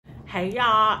Hey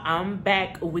y'all, I'm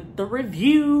back with the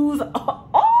reviews. Let's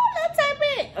have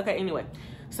it. Okay, anyway,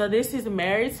 so this is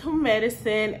Married to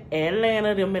Medicine,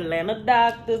 Atlanta, them Atlanta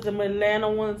doctors, them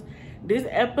Atlanta ones. This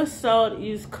episode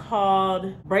is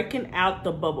called Breaking Out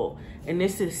the Bubble, and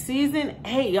this is season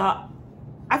 8, y'all.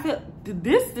 I feel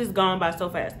this is going by so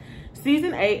fast.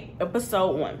 Season 8,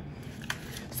 episode 1.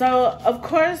 So, of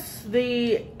course,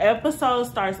 the episode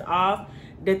starts off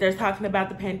that they're talking about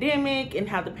the pandemic and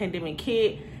how the pandemic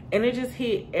hit, and it just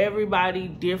hit everybody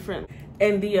different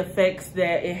and the effects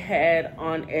that it had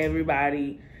on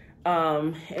everybody.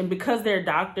 And because they're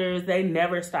doctors, they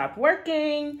never stopped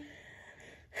working.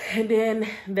 And then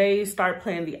they start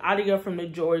playing the audio from the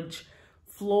George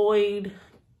Floyd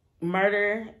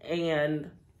murder,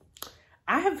 and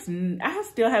I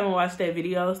still haven't watched that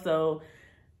video, so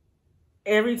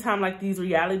every time like these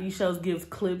reality shows gives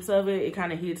clips of it, it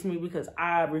kind of hits me because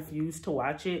I refuse to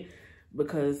watch it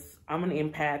because I'm an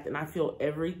empath and I feel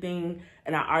everything,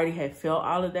 and I already had felt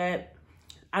all of that.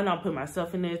 I know I put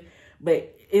myself in this,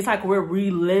 but it's like we're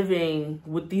reliving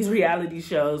with these reality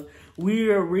shows.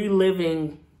 We're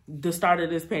reliving the start of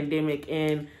this pandemic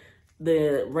and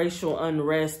the racial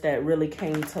unrest that really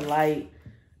came to light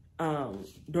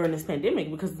during this pandemic,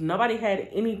 because nobody had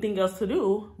anything else to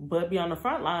do but be on the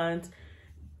front lines,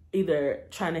 either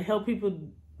trying to help people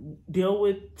deal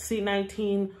with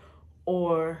C-19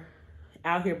 or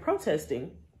out here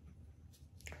protesting.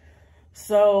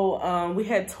 So we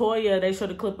had Toya. They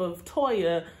showed a clip of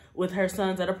Toya with her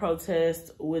sons at a protest,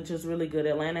 which is really good.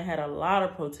 Atlanta had a lot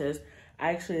of protests.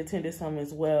 I actually attended some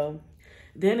as well.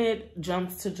 Then it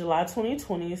jumps to July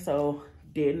 2020, so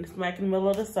dead smack in the middle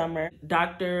of the summer.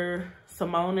 Dr.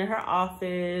 Simone in her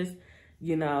office,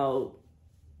 you know,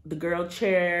 the girl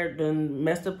chair done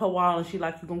messed up her wall and she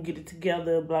like, you're gonna get it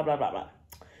together, blah, blah, blah, blah.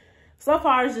 So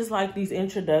far, it's just like these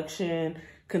introduction.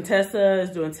 Contessa is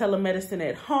doing telemedicine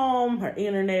at home. Her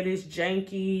internet is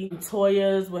janky.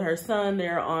 Toya's with her son.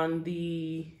 They're on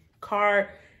the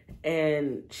cart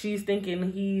and she's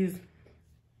thinking he's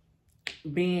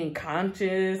being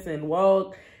conscious and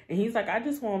woke. And he's like, I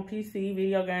just want PC,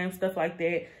 video games, stuff like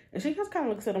that. And she just kind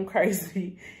of looks at him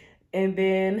crazy. And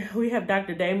then we have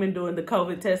Dr. Damon doing the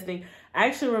COVID testing. I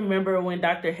actually remember when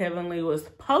Dr. Heavenly was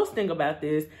posting about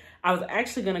this, I was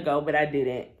actually going to go, but I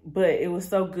didn't. But it was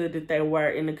so good that they were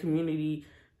in the community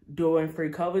doing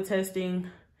free COVID testing.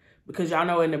 Because y'all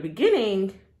know in the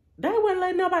beginning, they wouldn't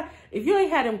let nobody. If you ain't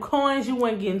had them coins, you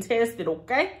weren't getting tested,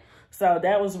 okay? So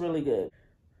that was really good.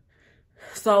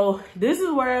 So this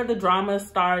is where the drama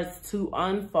starts to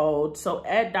unfold. So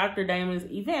at Dr. Damon's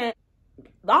event,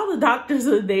 all the doctors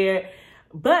are there,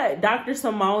 but Dr.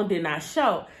 Simone did not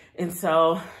show. And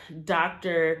so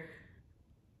Dr.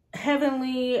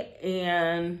 Heavenly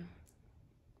and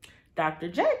Dr.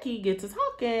 Jackie get to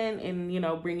talking and, you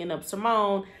know, bringing up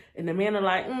Simone. And the men are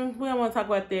like, we don't want to talk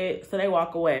about that. So they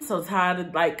walk away. So tired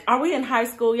of, like, are we in high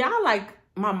school? Y'all like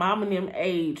my mom and them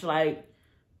age. Like,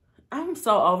 I'm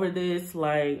so over this.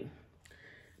 Like,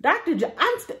 Dr.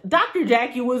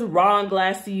 Jackie was wrong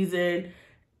last season.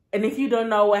 And if you don't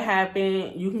know what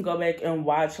happened, you can go back and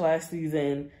watch last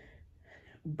season.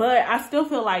 But I still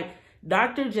feel like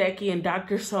Dr. Jackie and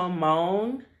Dr.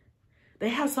 Simone, they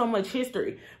have so much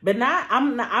history. But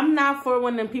I'm not for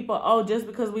one of them people, oh, just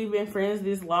because we've been friends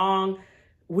this long,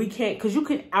 we can't, because you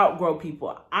can outgrow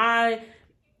people.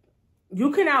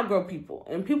 You can outgrow people.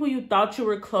 And people you thought you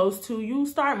were close to, you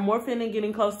start morphing and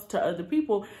getting close to other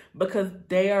people because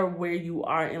they are where you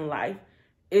are in life.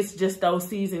 It's just those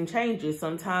season changes.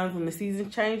 Sometimes when the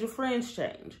seasons change, your friends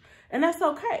change. And that's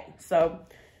okay. So,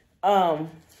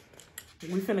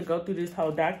 we finna go through this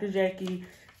whole Dr. Jackie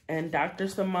and Dr.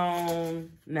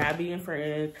 Simone not being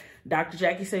friends. Dr.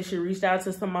 Jackie said she reached out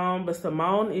to Simone, but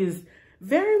Simone is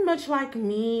very much like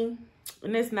me.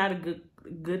 And it's not a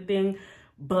good thing,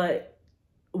 but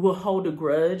will hold a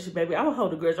grudge. Baby, I will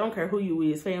hold a grudge. I don't care who you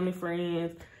is, family,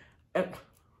 friends.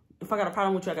 If I got a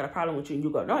problem with you, I got a problem with you. And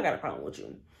you go, no, I got a problem with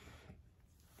you.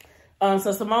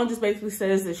 So Simone just basically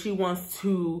says that she wants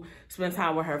to spend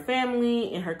time with her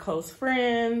family and her close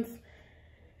friends.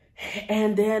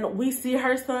 And then we see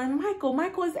her son, Michael.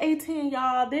 Michael is 18,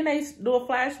 y'all. Then they do a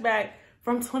flashback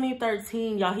from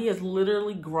 2013, y'all. He has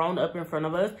literally grown up in front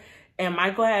of us. And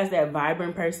Michael has that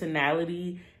vibrant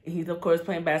personality. And he's, of course,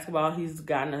 playing basketball. He's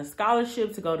gotten a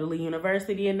scholarship to go to Lee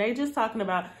University. And they just talking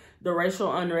about the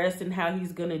racial unrest and how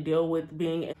he's going to deal with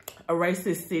being a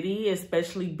racist city,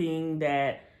 especially being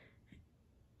that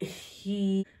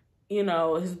he, you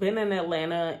know, has been in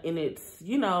Atlanta, and it's,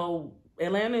 you know,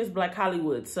 Atlanta is Black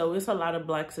Hollywood, so it's a lot of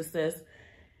Black success.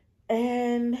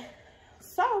 And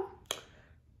so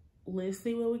let's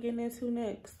see what we're getting into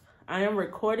next. I am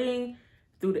recording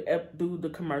through the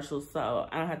commercials, so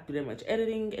I don't have to do that much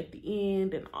editing at the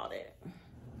end and all that.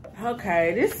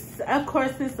 Okay, this, of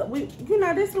course, this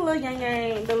this little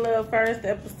yang, the little first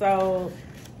episode.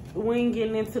 We ain't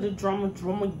getting into the drama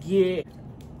yet.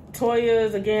 Toya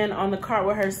is again on the cart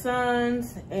with her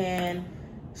sons, and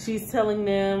she's telling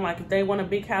them, like, if they want a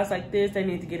big house like this, they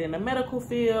need to get in the medical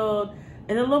field.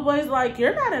 And the little boy's like,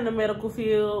 you're not in the medical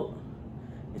field.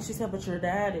 And she said, but your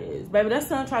dad is. Baby, that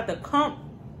son tried to come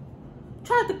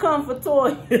for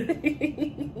Toya.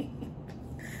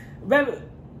 Baby,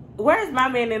 where's my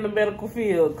man in the medical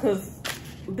field? Because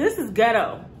this is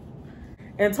ghetto.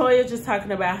 And Toya's just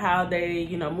talking about how they,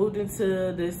 moved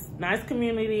into this nice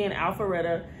community in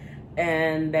Alpharetta,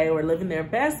 and they were living their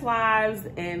best lives.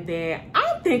 And then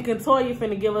I'm thinking Toya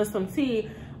finna give us some tea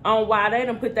on why they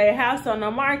done put their house on the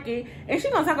market. And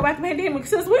she gonna talk about the pandemic,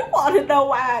 since we want to know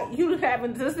why you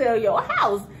having to sell your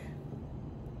house.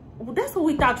 Well, that's what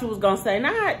we thought you was gonna say.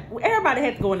 Not everybody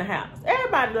had to go in the house.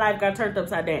 Everybody's life got turned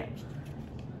upside down.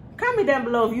 Comment down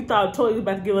below if you thought Toya was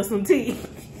about to give us some tea.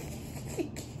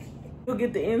 We'll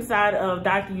get the inside of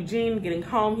Dr. Eugene getting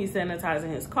home. He's sanitizing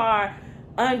his car,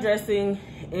 undressing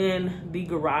in the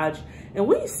garage. And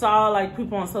we saw, like,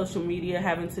 people on social media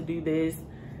having to do this.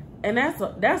 And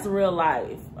that's real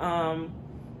life.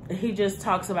 He just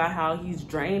talks about how he's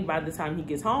drained by the time he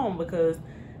gets home because,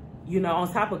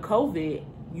 on top of COVID,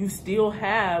 you still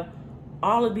have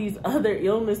all of these other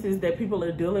illnesses that people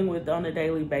are dealing with on a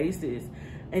daily basis.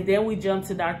 And then we jump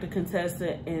to Dr.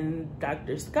 Contessa and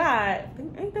Dr. Scott,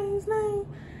 ain't that his name?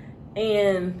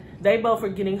 And they both are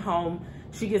getting home.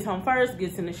 She gets home first,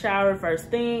 gets in the shower first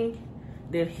thing.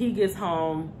 Then he gets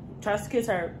home, tries to kiss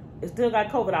her. It still got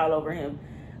COVID all over him.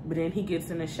 But then he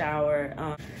gets in the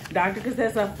shower. Dr.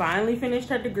 Contessa finally finished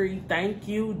her degree. Thank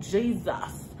you,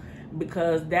 Jesus.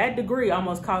 Because that degree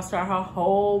almost cost her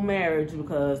whole marriage,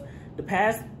 because the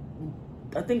past,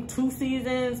 I think, 2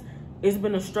 seasons, it's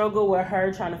been a struggle with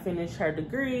her trying to finish her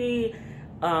degree,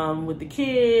 with the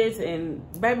kids. And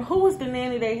baby, who was the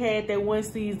nanny they had that one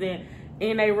season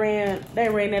and they ran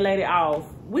that lady off?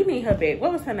 We need her back.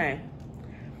 What was her name?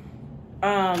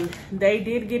 They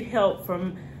did get help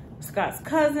from Scott's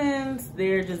cousins.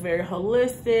 They're just very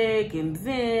holistic and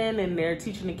zen, and they're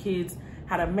teaching the kids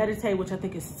how to meditate, which I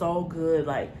think is so good.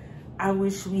 Like, I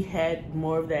wish we had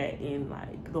more of that in,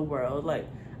 like, the world. Like,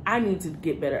 I need to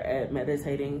get better at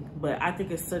meditating, but I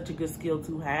think it's such a good skill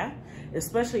to have,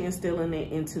 especially instilling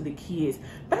it into the kids.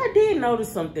 But I did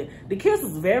notice something. The kids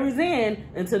was very zen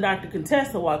until Dr.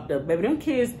 Contessa walked up. Baby, them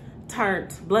kids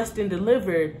turned blessed and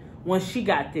delivered when she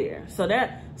got there.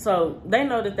 So they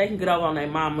know that they can get over on their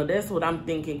mama. That's what I'm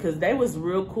thinking, because they was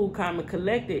real cool, calm, and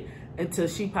collected until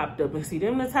she popped up. And see,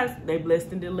 them the types, they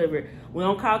blessed and delivered. We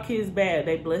don't call kids bad.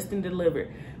 They blessed and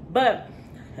delivered. But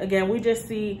again, we just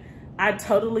see, I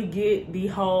totally get the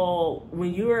whole,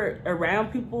 when you're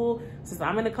around people, since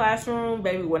I'm in the classroom,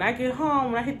 baby, when I get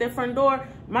home, when I hit that front door,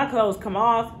 my clothes come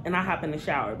off and I hop in the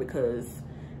shower, because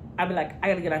I be like, I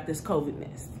gotta get out this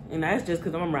COVID-ness. And that's just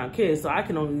because I'm around kids. So I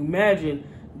can only imagine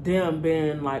them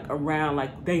being, like, around,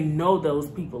 like, they know those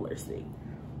people are sick.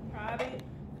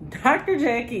 Dr.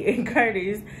 Jackie and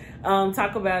Curtis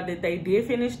talk about that they did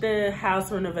finish the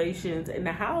house renovations, and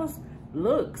the house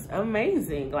looks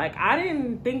amazing. Like, I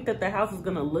didn't think that the house was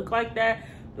gonna look like that.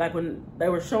 Like, when they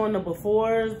were showing the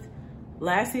befores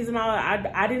last season,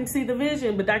 I didn't see the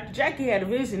vision, but Dr. Jackie had a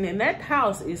vision, and that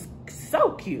house is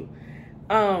so cute.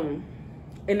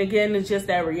 And again, it's just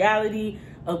that reality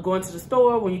of going to the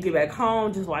store when you get back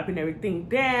home, just wiping everything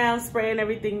down, spraying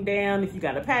everything down. If you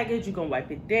got a package, you're gonna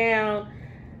wipe it down.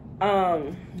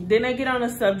 Then they get on the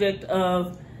subject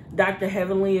of Dr.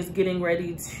 Heavenly is getting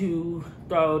ready to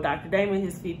throw Dr. Damon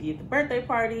his 50th birthday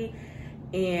party.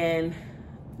 And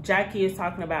Jackie is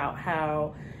talking about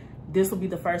how this will be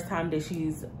the first time that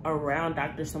she's around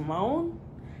Dr. Simone,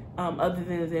 other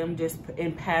than them just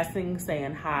in passing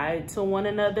saying hi to one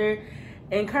another.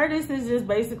 And Curtis is just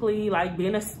basically like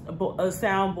being a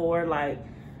soundboard, like,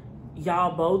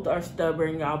 y'all both are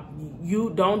stubborn.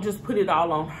 You don't just put it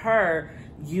all on her.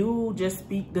 You just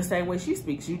speak the same way she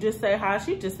speaks. You just say hi,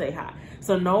 she just say hi.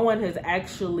 So no one has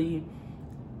actually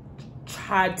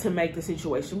tried to make the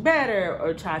situation better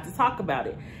or tried to talk about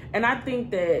it. And I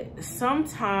think that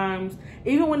sometimes,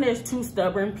 even when there's 2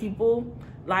 stubborn people,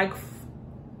 like,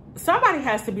 somebody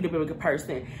has to be the bigger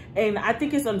person. And I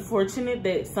think it's unfortunate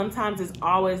that sometimes it's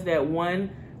always that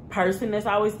one person that's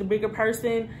always the bigger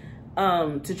person,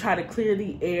 to try to clear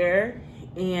the air.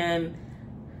 And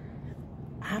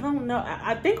I don't know.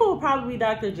 I think it will probably be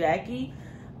Dr. Jackie,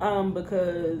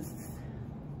 because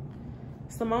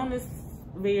Simone is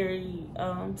very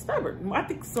stubborn. I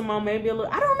think Simone may be a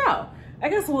little, I don't know. I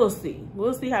guess we'll see.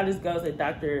 We'll see how this goes at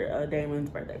Dr. Damon's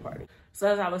birthday party. So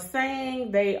as I was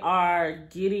saying, they are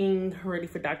getting ready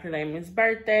for Dr. Damon's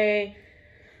birthday.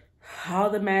 All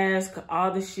the masks,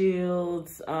 all the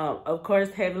shields. Of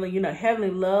course, Heavenly, you know, Heavenly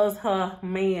loves her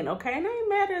man, okay? And I ain't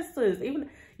mad at sis. Even,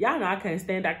 y'all know I can't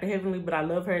stand Dr. Heavenly, but I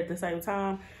love her at the same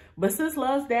time. But sis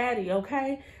loves daddy,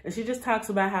 okay? And she just talks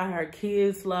about how her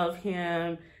kids love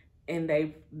him and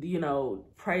they, you know,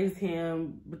 praise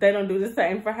him, but they don't do the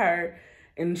same for her.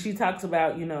 And she talks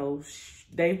about, you know,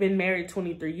 they've been married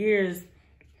 23 years.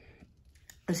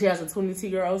 And she has a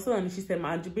 22-year-old son. And she said,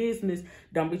 mind your business.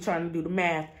 Don't be trying to do the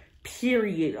math.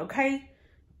 Period, okay?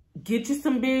 Get you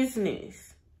some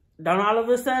business. Don't all of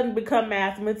a sudden become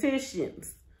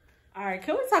mathematicians. All right,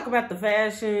 can we talk about the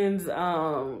fashions?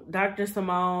 Dr.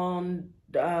 Simone,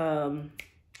 Toya,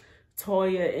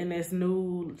 and this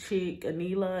new chick,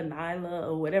 Nyla,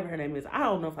 or whatever her name is. I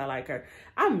don't know if I like her.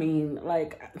 I mean,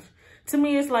 like, to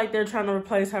me, it's like they're trying to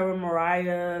replace her with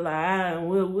Mariah. Like,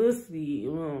 we'll see.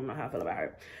 I don't know how I feel about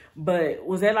her. But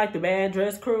was that like the bad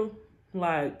dress crew?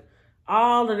 Like,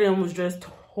 all of them was dressed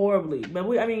horribly. But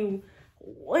I mean,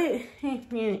 we're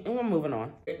moving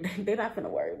on. They're not gonna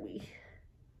worry me.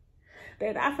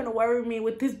 They're not gonna worry me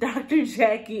with this Dr.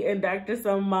 Jackie and Dr.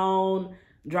 Simone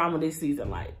drama this season.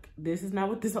 Like, this is not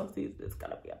what this whole season is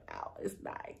gonna be about. It's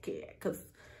not, I can't, because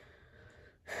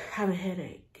I have a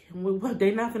headache.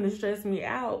 They're not gonna stress me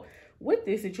out with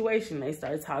this situation. They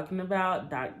started talking about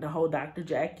the whole Dr.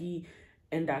 Jackie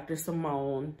and Dr.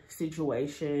 Simone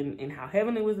situation and how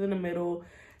Heavenly was in the middle.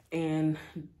 And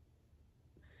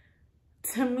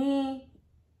to me,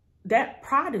 that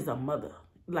Pride is a mother.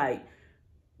 Like,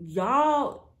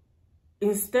 y'all,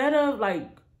 instead of like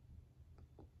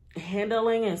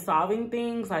handling and solving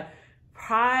things, like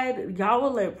Pride, y'all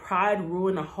will let Pride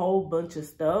ruin a whole bunch of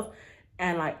stuff.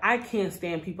 And like, I can't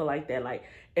stand people like that. Like,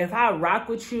 if I rock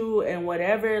with you and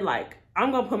whatever, like,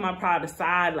 I'm gonna put my pride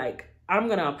aside. Like, I'm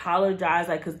gonna apologize,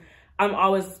 like, cause I'm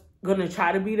always gonna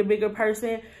try to be the bigger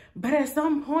person. But at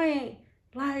some point,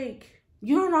 like,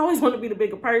 you don't always want to be the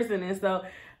bigger person. And so,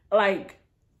 like,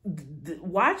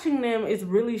 watching them is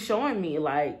really showing me,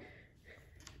 like,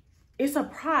 it's a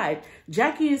Pride.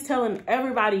 Jackie is telling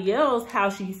everybody else how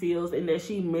she feels and that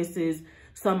she misses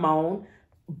Simone.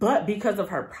 But because of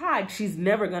her pride, she's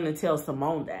never gonna tell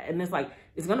Simone that. And it's like,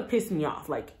 it's gonna piss me off.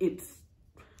 Like, it's,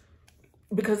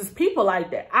 because it's people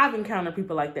like that. I've encountered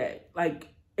people like that. Like,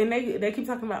 and they keep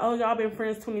talking about, oh, y'all been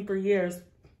friends 23 years.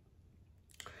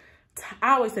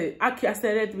 I always say, I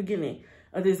said it at the beginning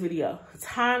of this video,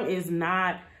 time is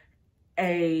not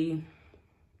a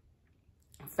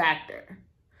factor.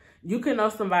 You can know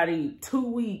somebody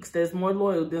 2 weeks that's more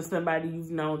loyal than somebody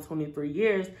you've known 23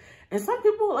 years. And some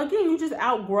people, again, you just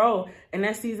outgrow and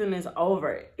that season is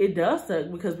over. It does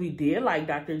suck because we did like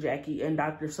Dr. Jackie and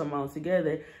Dr. Simone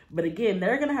together. But again,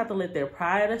 they're going to have to let their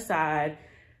pride aside.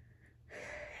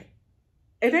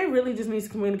 And they really just need to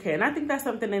communicate. And I think that's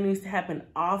something that needs to happen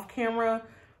off camera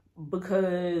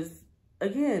because,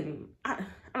 again, I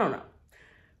don't know.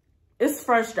 It's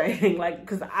frustrating, like,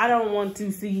 because I don't want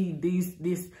to see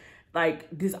this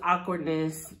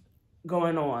awkwardness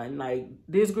going on. Like,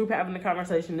 this group having a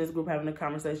conversation, this group having a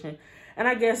conversation. And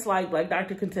I guess, like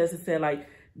Dr. Contessa said, like,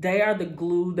 they are the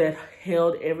glue that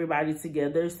held everybody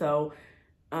together. So,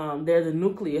 they're the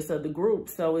nucleus of the group.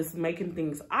 So it's making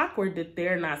things awkward that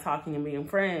they're not talking and being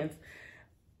friends.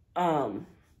 Dr.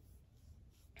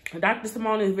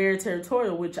 Simone is very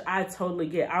territorial, which I totally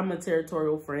get. I'm a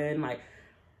territorial friend. Like,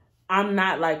 I'm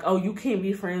not like, oh, you can't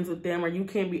be friends with them or you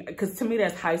can't be, because to me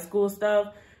that's high school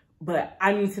stuff. But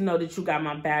I need to know that you got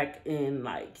my back and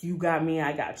like, you got me,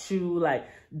 I got you. Like,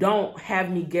 don't have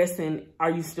me guessing,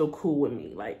 are you still cool with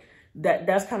me? Like,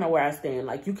 that's kind of where I stand.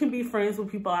 Like, you can be friends with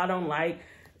people I don't like,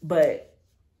 but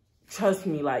trust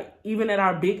me, like, even at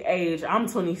our big age, I'm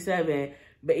 27,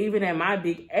 but even at my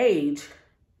big age,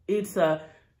 it's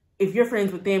if you're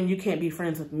friends with them, you can't be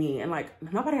friends with me. And like,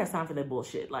 nobody has time for that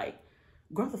bullshit. Like,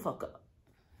 grow the fuck up.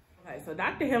 Okay, so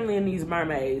Dr. Heavenly and these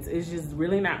mermaids is just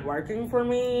really not working for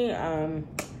me.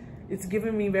 It's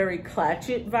giving me very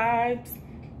Qapit vibes.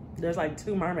 There's like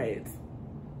 2 mermaids,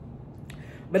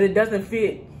 but it doesn't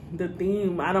fit the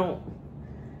theme. I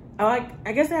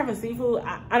guess they're having seafood.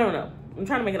 I don't know. I'm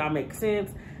trying to make it all make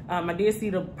sense. I did see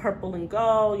the purple and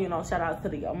gold, you know, shout out to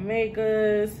the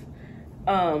Omegas.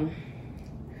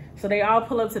 So they all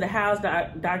pull up to the house.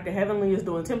 Dr. Heavenly is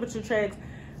doing temperature checks.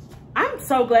 I'm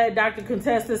so glad Dr.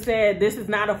 Contessa said this is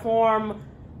not a form,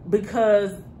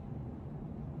 because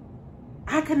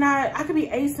I could be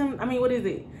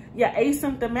asymptomatic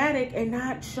and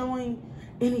not showing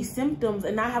any symptoms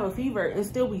and not have a fever and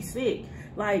still be sick.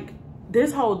 Like,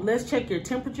 this whole let's check your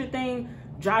temperature thing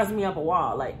drives me up a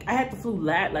wall. Like, I had the flu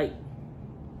like,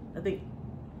 I think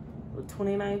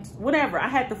 29th, whatever. I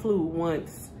had the flu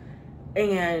once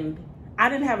and I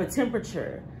didn't have a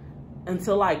temperature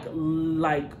until like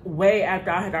way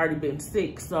after I had already been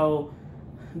sick. So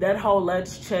that whole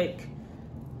let's check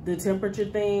the temperature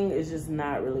thing is just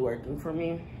not really working for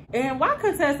me. And why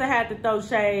Contessa had to throw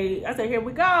shade, I said, here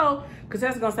we go.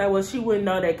 Contessa gonna say, well, she wouldn't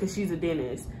know that because she's a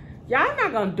dentist. Y'all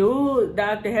not gonna do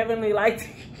Dr. Heavenly like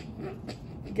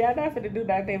that. Y'all not finna do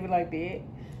Dr. Heavenly like that.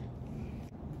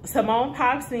 Simone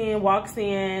pops in, walks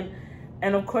in,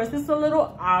 and of course it's a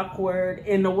little awkward.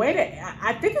 And the way that,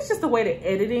 I think it's just the way the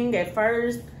editing at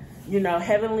first, you know,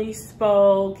 Heavenly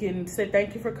spoke and said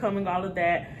thank you for coming, all of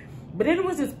that. But then it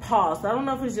was just paused. I don't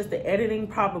know if it's just the editing,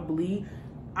 probably.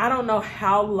 I don't know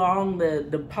how long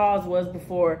the pause was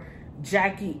before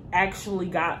Jackie actually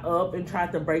got up and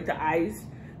tried to break the ice.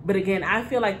 But again, I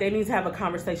feel like they need to have a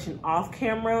conversation off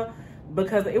camera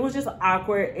because it was just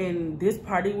awkward and this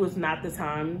party was not the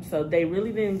time. So they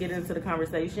really didn't get into the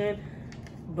conversation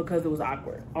because it was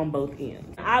awkward on both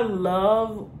ends. I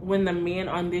love when the men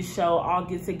on this show all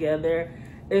get together.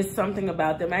 It's something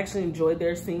about them. I actually enjoyed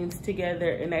their scenes together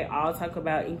and they all talk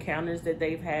about encounters that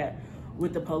they've had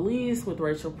with the police, with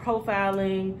racial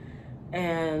profiling,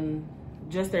 and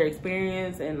just their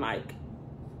experience. And like,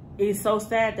 it's so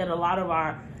sad that a lot of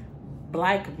our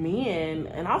Black men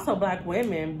and also Black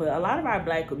women, but a lot of our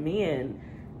Black men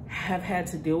have had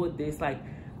to deal with this. Like,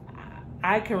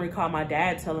 I can recall my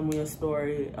dad telling me a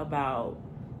story about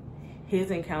his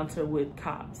encounter with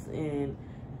cops, and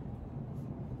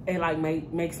it like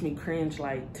makes me cringe,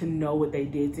 like, to know what they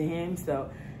did to him.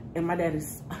 So, and my dad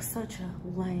is such a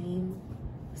lame,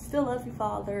 still love you,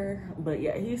 father, but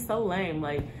yeah, he's so lame.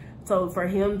 Like, so for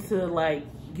him to, like,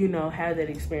 you know, have that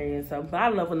experience. So, but I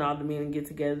love when all the men get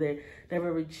together. They're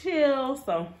very chill.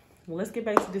 So let's get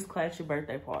back to this classy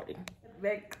birthday party.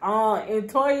 Back on, and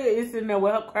Toya is sitting there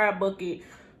with her crab bucket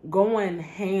going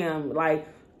ham. Like,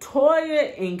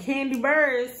 Toya and Candy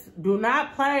Birds do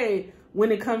not play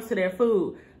when it comes to their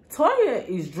food. Toya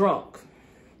is drunk.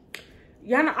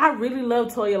 Y'all know, I really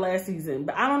loved Toya last season,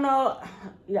 but I don't know.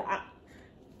 Yeah,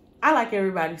 I like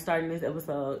everybody starting this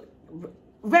episode.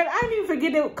 Babe, I didn't even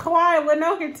forget that Quiet wasn't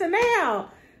on here till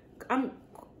now.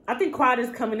 I think Quiet is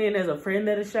coming in as a friend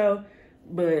of the show,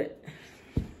 but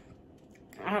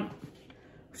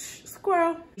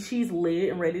squirrel. She's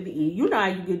lit and ready to eat. You know how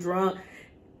you get drunk,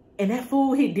 and that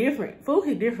food hit different. Food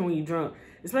hit different when you're drunk,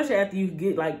 especially after you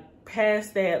get like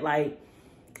past that, like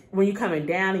when you're coming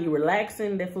down and you're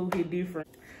relaxing. That food hit different.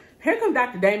 Here comes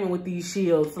Dr. Damon with these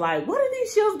shields. Like, what are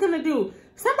these shields gonna do?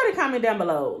 Somebody comment down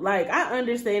below. Like, I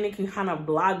understand it can kind of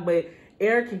block, but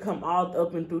air can come all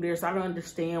up and through there. So I don't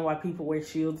understand why people wear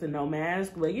shields and no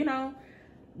mask. But, you know,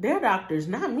 they're doctors,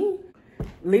 not me.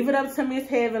 Leave it up to Miss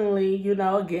Heavenly. You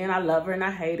know, again, I love her and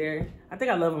I hate her. I think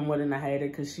I love her more than I hate her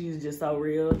because she's just so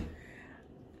real.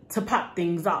 To pop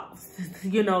things off,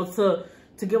 you know,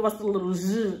 to give us a little,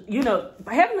 you know,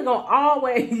 Heavenly gonna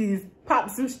always pop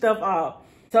some stuff off.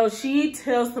 So she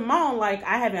tells Simone, like,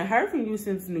 I haven't heard from you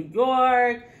since New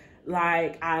York.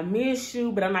 Like, I miss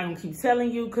you, but I'm not going to keep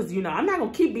telling you because, you know, I'm not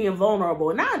going to keep being vulnerable.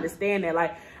 And I understand that.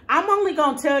 Like, I'm only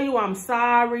going to tell you I'm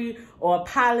sorry or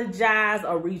apologize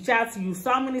or reach out to you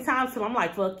so many times till I'm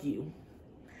like, fuck you.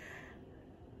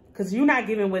 Because you're not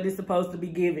giving what it's supposed to be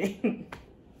giving.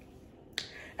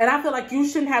 And I feel like you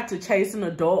shouldn't have to chase an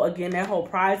adult. Again, that whole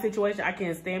pride situation. I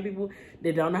can't stand people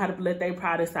that don't know how to let their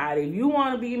pride aside. If you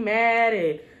want to be mad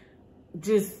and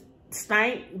just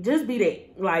stank, just be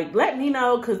that. Like, let me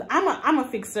know, because I'm a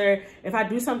fixer. If I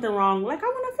do something wrong, like, I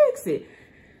want to fix it.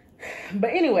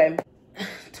 But anyway,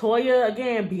 Toya,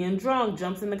 again, being drunk,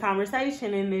 jumps in the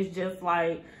conversation and it's just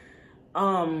like,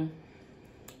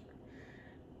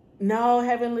 no,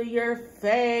 Heavenly, you're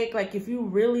fake. Like, if you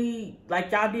really,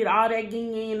 like, y'all did all that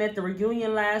yin at the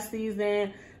reunion last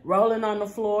season, rolling on the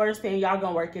floor, saying y'all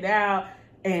gonna work it out.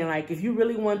 And, like, if you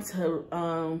really want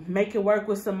to make it work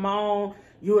with Simone,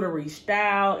 you would have reached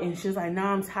out. And she's like, no,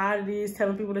 I'm tired of this,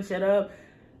 telling people to shut up.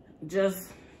 Just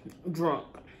drunk.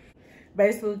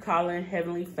 Basically calling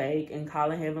Heavenly fake and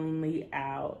calling Heavenly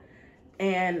out.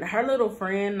 And her little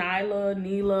friend,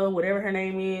 Neela, whatever her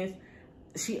name is,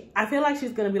 I feel like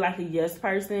she's gonna be like a yes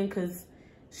person, because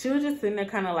she was just sitting there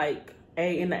kind of like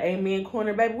in the amen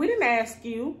corner. Baby, we didn't ask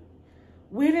you.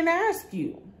 We didn't ask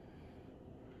you.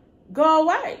 Go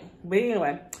away. But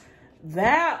anyway,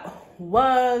 that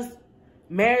was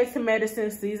Married to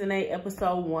Medicine Season 8,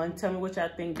 Episode 1. Tell me what y'all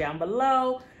think down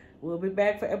below. We'll be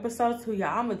back for Episode 2.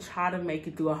 Y'all, I'm gonna try to make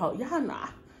it through a whole, y'all know,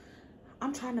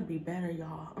 I'm trying to be better,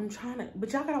 y'all.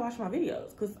 But y'all gotta watch my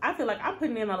videos, because I feel like I'm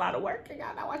putting in a lot of work and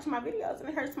y'all not watching my videos, and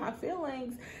it hurts my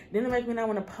feelings. Then it makes me not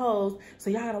want to post, so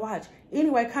y'all gotta watch.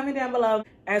 Anyway, comment down below.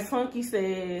 As Funky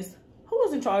says, who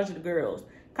was in charge of the girls?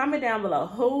 Comment down below.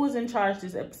 Who was in charge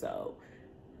this episode?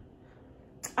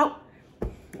 Oh,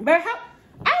 but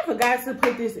I forgot to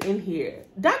put this in here.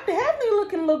 Dr. Heavenly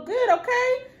looking look good,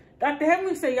 okay? Dr.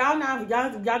 Heavenly said y'all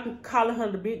can call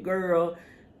her the big girl.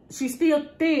 She's still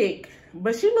thick,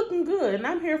 but she looking good, and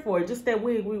I'm here for it. Just that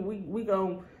we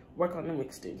gonna work on them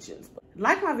extensions.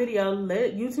 Like my video,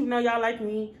 let YouTube know y'all like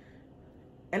me,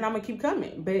 and I'm gonna keep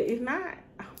coming. But if not,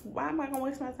 why am I gonna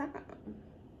waste my time?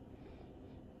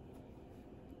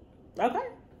 Okay.